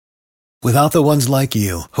Without the ones like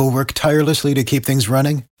you, who work tirelessly to keep things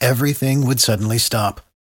running, everything would suddenly stop.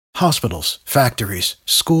 Hospitals, factories,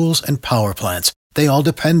 schools, and power plants, they all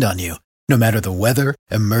depend on you. No matter the weather,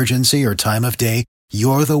 emergency, or time of day,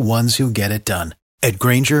 you're the ones who get it done. At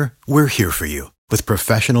Grainger, we're here for you with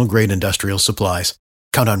professional-grade industrial supplies.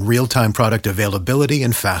 Count on real-time product availability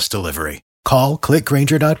and fast delivery. Call,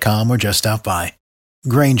 clickgrainger.com, or just stop by.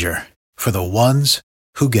 Grainger, for the ones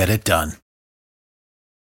who get it done.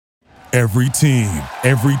 Every team,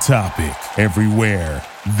 every topic, everywhere.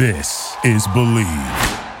 This is Believe.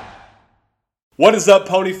 What is up,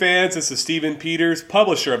 Pony fans? This is Steven Peters,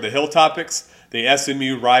 publisher of the Hill Topics, the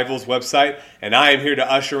SMU Rivals website, and I am here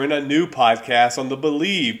to usher in a new podcast on the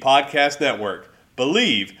Believe Podcast Network,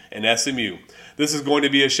 Believe in SMU. This is going to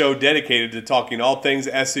be a show dedicated to talking all things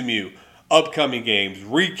SMU, upcoming games,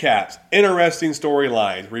 recaps, interesting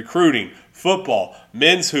storylines, recruiting, football,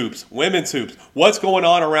 men's hoops, women's hoops, what's going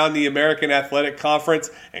on around the American Athletic Conference,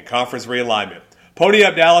 and conference realignment. Pony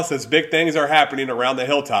Up Dallas says big things are happening around the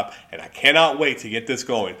Hilltop, and I cannot wait to get this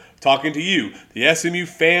going. Talking to you, the SMU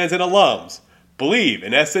fans and alums. Believe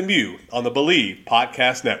in SMU on the Believe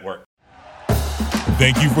Podcast Network.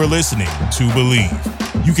 Thank you for listening to Believe.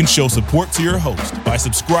 You can show support to your host by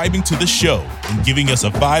subscribing to the show and giving us a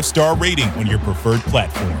 5-star rating on your preferred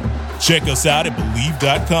platform. Check us out at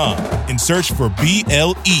Believe.com and search for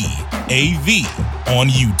BLEAV on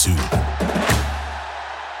YouTube.